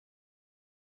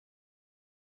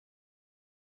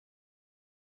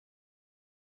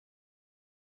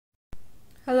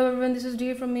Hello everyone, this is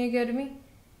Dia from Me Academy.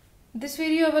 This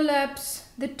video overlaps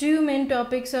the two main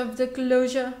topics of the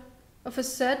closure of a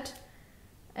set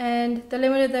and the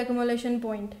limit at the accumulation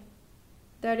point.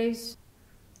 That is,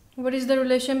 what is the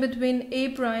relation between A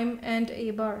prime and A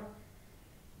bar?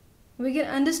 We can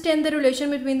understand the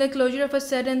relation between the closure of a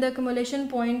set and the accumulation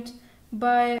point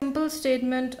by a simple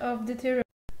statement of the theorem.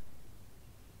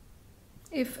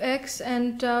 If X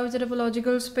and tau is a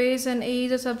topological space and A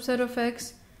is a subset of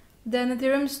X, then the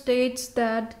theorem states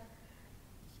that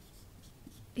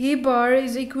A bar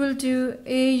is equal to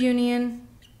A union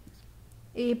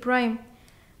A prime.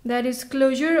 That is,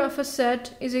 closure of a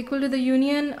set is equal to the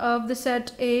union of the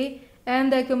set A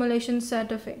and the accumulation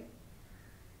set of A.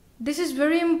 This is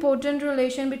very important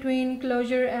relation between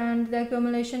closure and the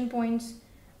accumulation points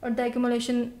or the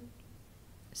accumulation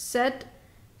set.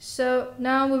 So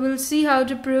now we will see how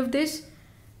to prove this,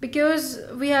 because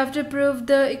we have to prove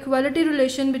the equality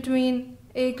relation between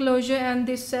A closure and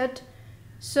this set.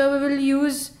 So we will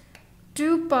use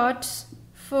two parts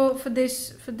for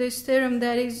this theorem.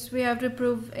 That is, we have to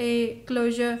prove A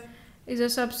closure is a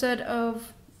subset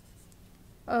of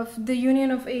the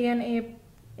union of A and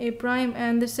A prime,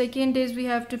 and the second is we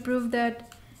have to prove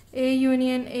that A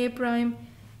union A prime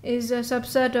is a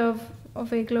subset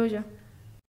of A closure.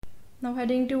 Now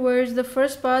heading towards the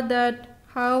first part, that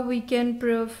how we can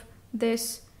prove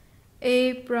this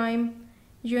A prime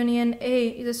union A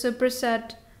is a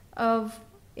superset of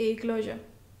A closure.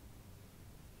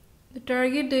 The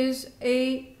target is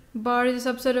A bar is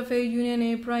a subset of A union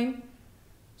A prime.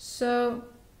 So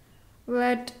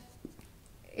let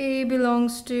A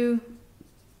belongs to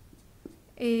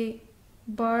A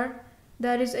bar,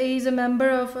 that is, A is a member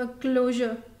of a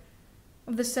closure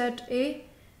of the set A,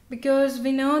 because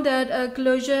we know that a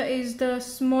closure is the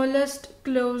smallest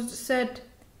closed set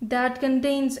that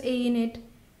contains A in it.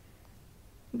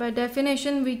 By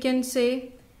definition, we can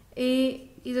say A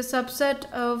is a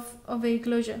subset of A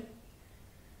closure.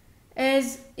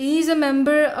 As A is a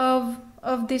member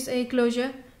of this A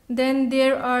closure, then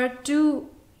there are two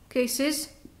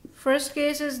cases. First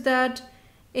case is that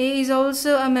A is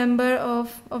also a member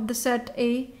of the set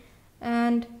A,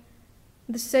 and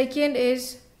the second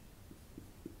is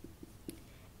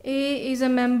A is a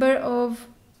member of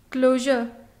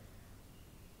closure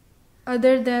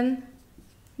other than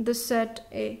the set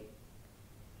A.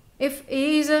 If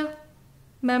A is a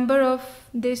member of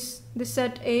this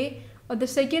set A, or the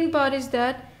second part is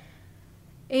that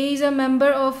A is a member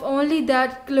of only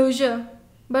that closure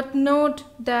but not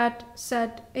that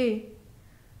set A.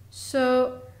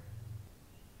 So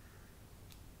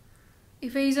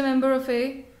if A is a member of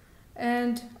A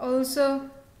and also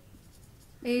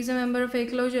A is a member of A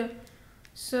closure,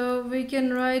 so we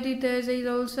can write it as A is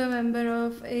also a member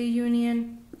of A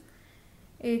union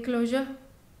A closure.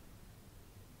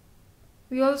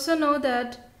 We also know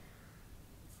that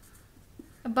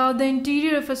about the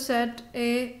interior of a set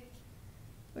A,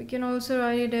 we can also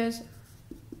write it as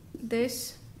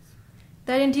this,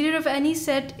 that interior of any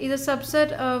set is a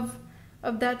subset of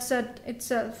that set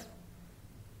itself.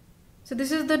 So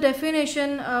this is the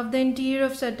definition of the interior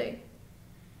of set A.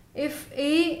 If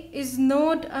A is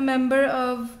not a member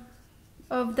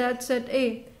of that set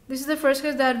A, this is the first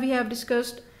case that we have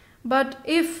discussed, but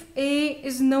if A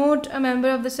is not a member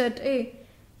of the set A,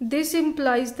 this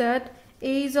implies that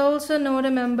A is also not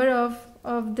a member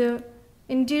of the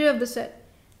interior of the set,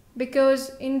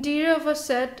 because interior of a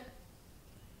set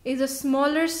is a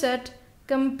smaller set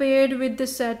compared with the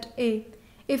set A.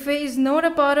 If A is not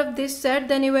a part of this set,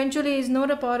 then eventually A is not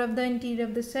a part of the interior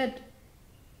of the set.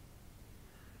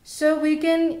 So we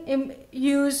can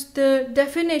use the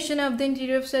definition of the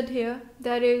interior of set here,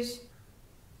 that is,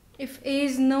 if A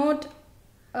is not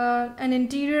an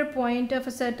interior point of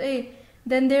a set A,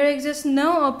 then there exists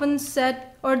no open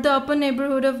set or the open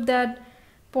neighborhood of that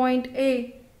point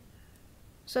A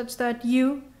such that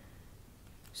U.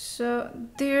 So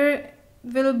there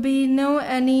will be no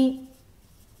any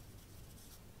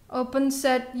open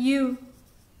set U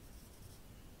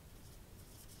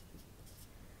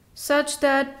such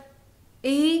that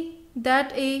A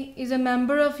is a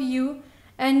member of U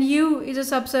and U is a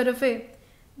subset of A.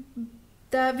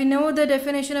 That we know the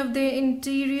definition of the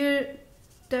interior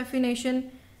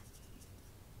definition.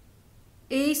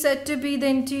 A is said to be the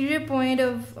interior point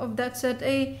of that set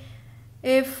A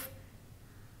if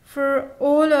for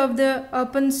all of the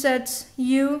open sets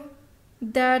U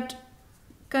that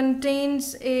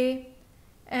contains A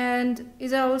and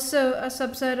is also a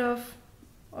subset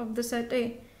of the set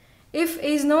A. If A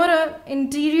is not an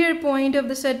interior point of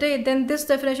the set A, then this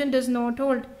definition does not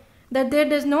hold, that there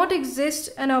does not exist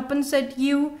an open set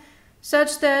U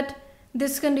such that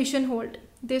this condition hold.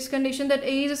 this condition that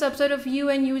A is a subset of U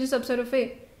and U is a subset of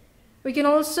A. We can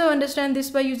also understand this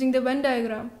by using the Venn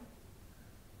diagram.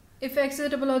 If X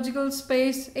is a topological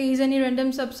space, A is any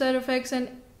random subset of X and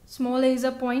small a is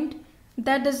a point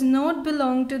that does not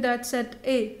belong to that set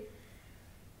A.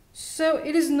 So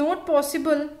it is not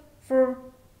possible for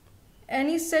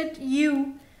any set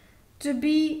U to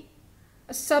be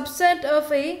a subset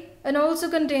of A and also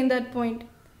contain that point,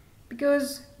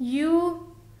 because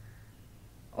U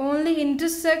only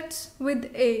intersects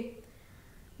with A,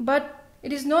 but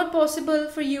it is not possible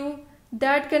for U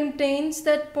that contains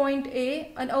that point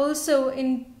A and also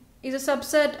is a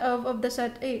subset of the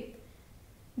set A.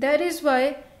 That is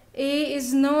why A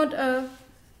is not a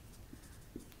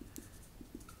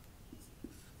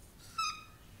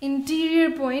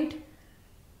interior point.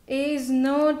 A is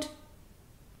not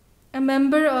a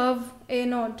member of A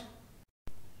naught.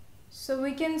 So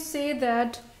we can say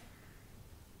that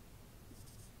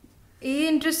A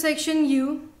intersection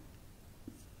U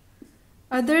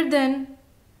other than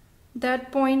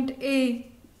that point A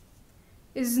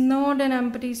is not an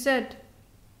empty set,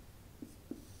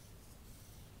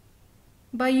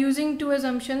 by using two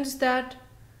assumptions. That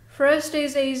first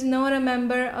is A is not a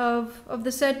member of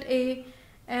the set A,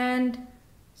 and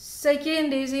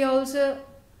second is A also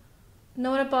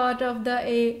not a part of the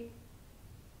A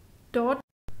dot,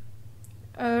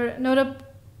 or not a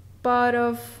part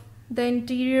of the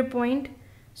interior point.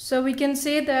 So we can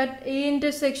say that A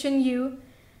intersection U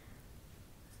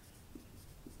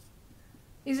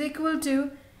is equal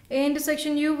to A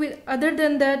intersection U with other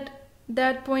than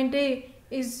that point A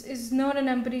is not an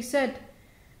empty set.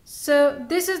 So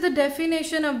this is the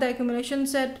definition of the accumulation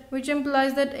set, which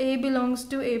implies that A belongs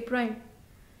to A prime.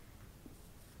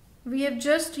 We have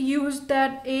just used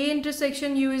that A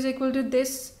intersection U is equal to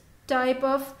this type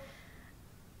of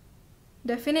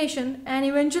definition, and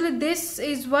eventually this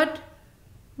is what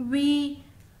we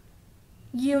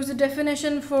use the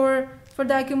definition for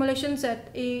the accumulation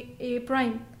set A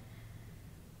prime.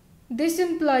 This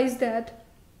implies that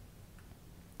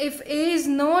if A is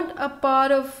not a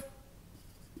part of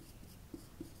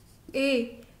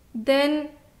A, then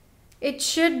it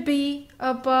should be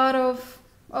a part of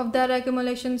that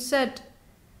accumulation set.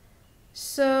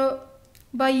 So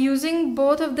by using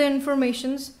both of the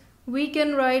informations, we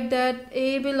can write that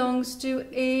A belongs to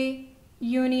A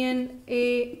union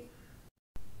A.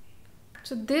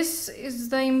 So this is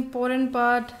the important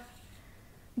part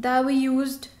that we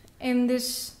used in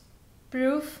this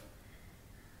proof,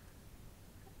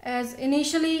 as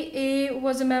initially A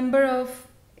was a member of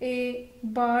A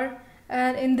bar,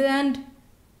 and in the end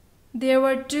there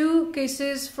were two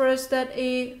cases for us that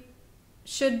A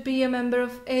should be a member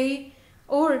of A,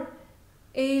 or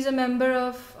A is a member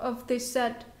of this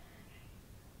set.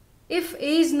 If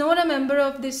A is not a member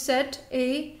of this set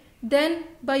A, then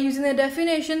by using the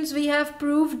definitions we have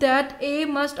proved that A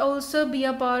must also be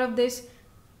a part of this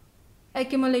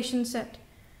accumulation set.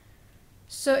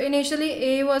 So initially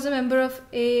A was a member of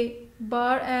A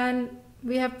bar, and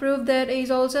we have proved that A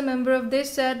is also a member of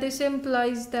this set. This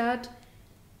implies that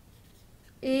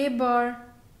A bar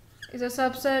is a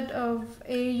subset of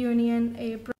A union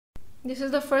A prime. This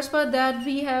is the first part that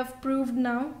we have proved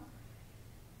now.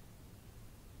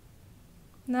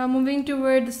 Now moving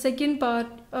toward the second part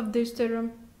of this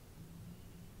theorem.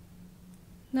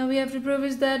 Now we have to prove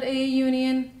is that A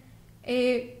union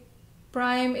A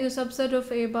prime is a subset of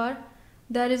A bar.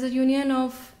 That is a union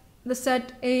of the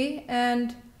set A,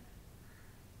 and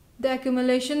the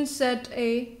accumulation set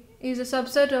A is a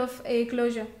subset of A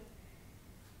closure.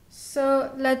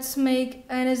 So let's make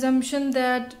an assumption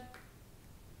that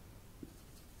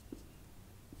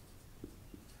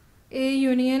A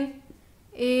union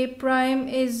A prime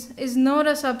is not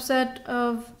a subset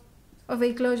of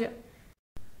A closure.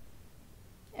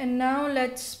 And now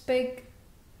let's pick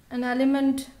an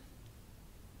element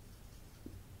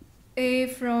A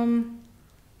from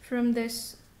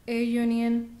this A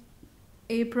union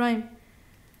A prime.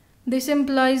 This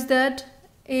implies that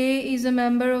A is a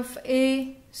member of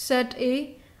A set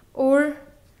A, or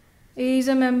A is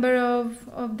a member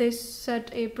of this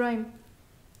set A prime.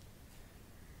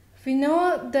 We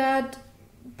know that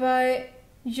by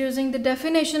using the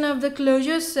definition of the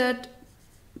closure set,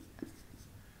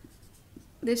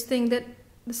 this thing, that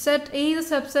the set A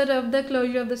is a subset of the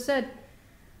closure of the set.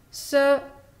 So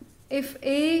if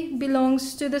A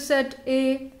belongs to the set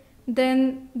A,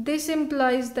 then this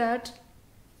implies that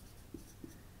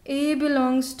A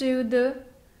belongs to the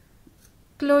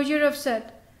closure of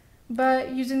set by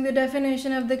using the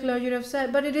definition of the closure of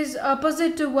set. But it is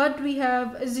opposite to what we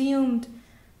have assumed,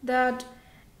 that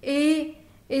A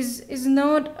is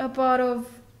not a part of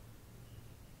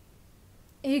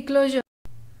A closure.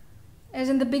 As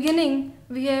in the beginning,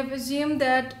 we have assumed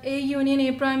that A union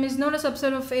A prime is not a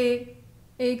subset of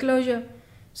A closure.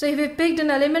 So if we picked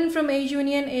an element from A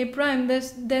union A prime,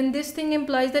 then this thing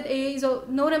implies that A is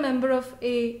not a member of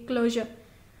A closure.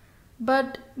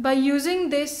 But by using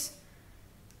this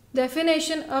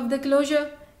definition of the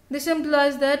closure, this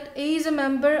implies that A is a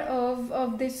member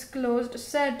of this closed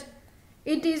set.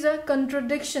 It is a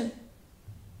contradiction.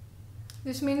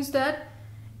 This means that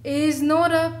A is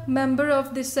not a member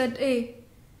of this set A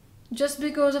just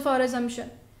because of our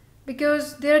assumption.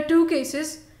 Because there are two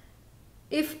cases.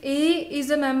 If A is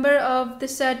a member of the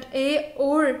set A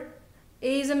or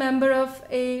A is a member of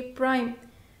A prime.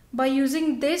 By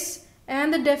using this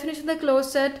and the definition of the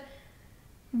closed set,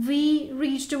 we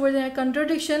reach towards a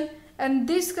contradiction, and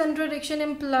this contradiction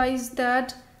implies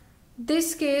that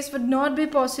this case would not be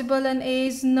possible and A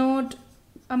is not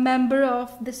a member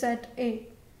of the set A.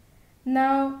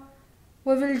 Now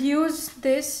we will use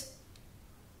this,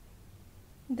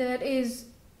 that is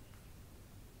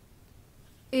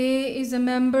A is a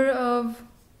member of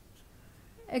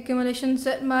accumulation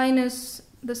set minus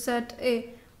the set A.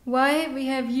 Why we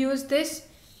have used this?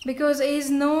 Because A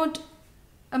is not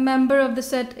a member of the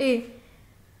set A,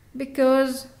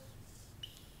 because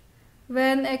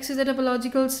when X is a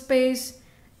topological space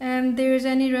and there is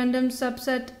any random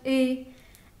subset A,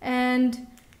 and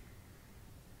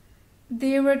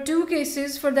there were two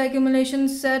cases for the accumulation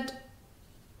set,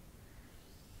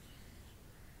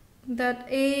 that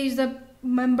A is the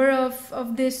member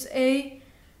of this A,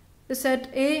 the set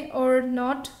A, or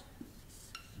not.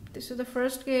 This is the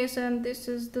first case, and this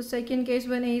is the second case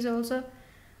when A is also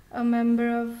a member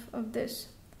of this.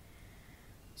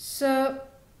 So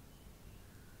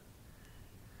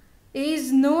A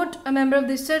is not a member of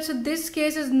this set, so this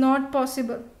case is not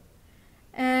possible.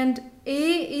 And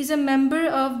A is a member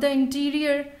of the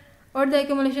interior or the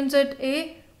accumulation set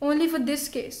A only for this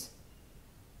case,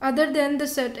 other than the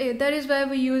set A. That is why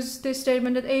we use this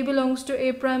statement that A belongs to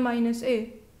A prime minus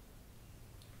A.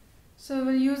 So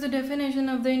we'll use the definition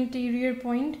of the interior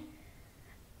point.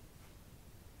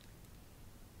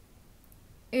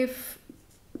 If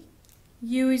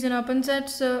U is an open set,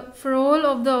 so for all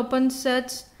of the open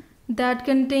sets that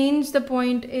contains the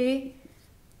point A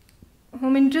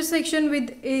whom intersection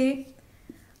with A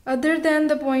other than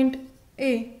the point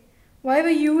A. Why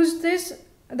we use this,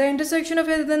 the intersection of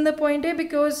other than the point A?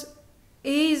 Because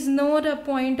A is not a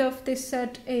point of this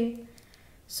set A.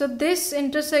 So this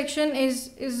intersection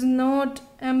is not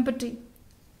empty.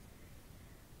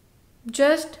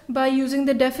 Just by using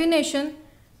the definition,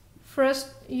 first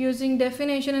using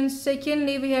definition, and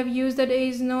secondly we have used that A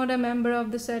is not a member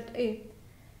of the set A.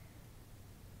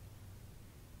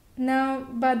 Now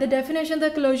by the definition of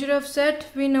the closure of set,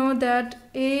 we know that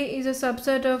A is a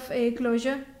subset of A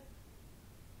closure,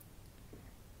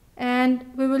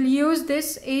 and we will use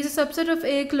this A is a subset of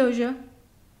A closure,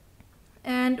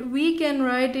 and we can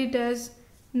write it as,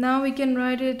 now we can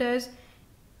write it as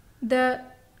the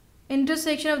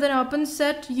intersection of the open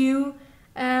set U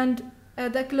and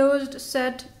the closed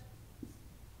set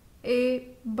A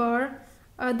bar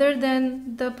other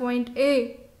than the point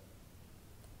A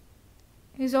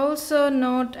is also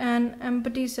not an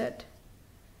empty set.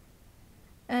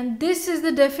 And this is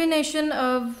the definition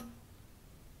of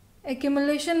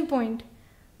accumulation point.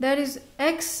 That is,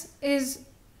 X is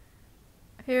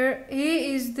here,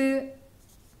 A is the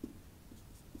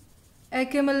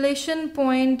accumulation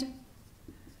point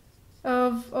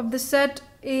of the set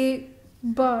A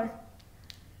bar.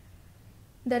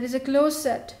 That is a closed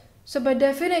set. So by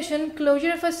definition,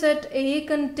 closure of a set A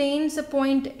contains a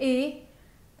point A,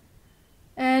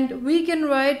 and we can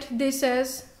write this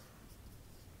as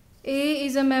A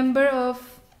is a member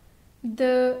of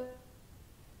the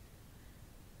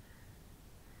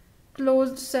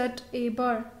closed set A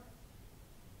bar.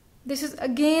 This is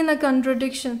again a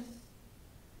contradiction,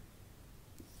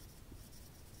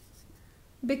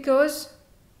 because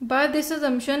by this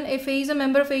assumption, if A is a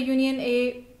member of A union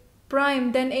A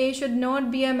prime, then A should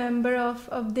not be a member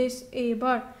of this A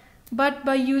bar. But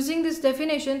by using this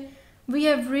definition, we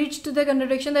have reached to the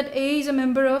contradiction that A is a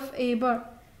member of A bar.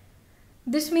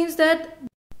 This means that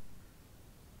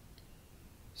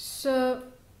so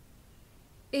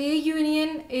A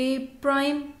union A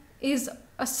prime is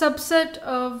a subset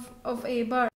of A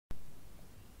bar,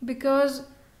 because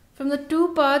from the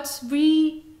two parts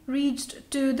we reached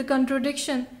to the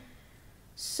contradiction.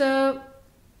 So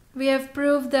we have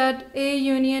proved that A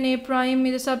union A prime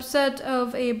is a subset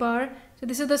of A bar. So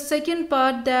this is the second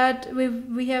part that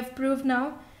we have proved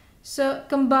now. So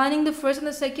combining the first and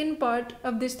the second part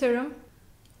of this theorem,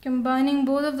 combining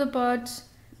both of the parts,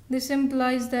 this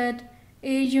implies that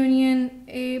A union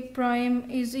A prime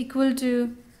is equal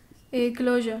to A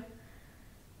closure.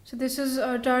 So this is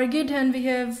our target, and we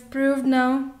have proved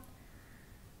now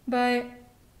by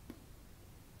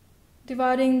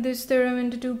dividing this theorem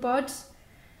into two parts.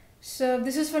 So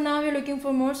this is for now. We're looking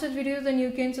for more such videos, and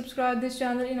you can subscribe this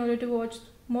channel in order to watch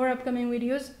more upcoming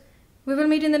videos. We will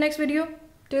meet in the next video.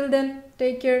 Till then,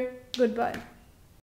 take care. Goodbye.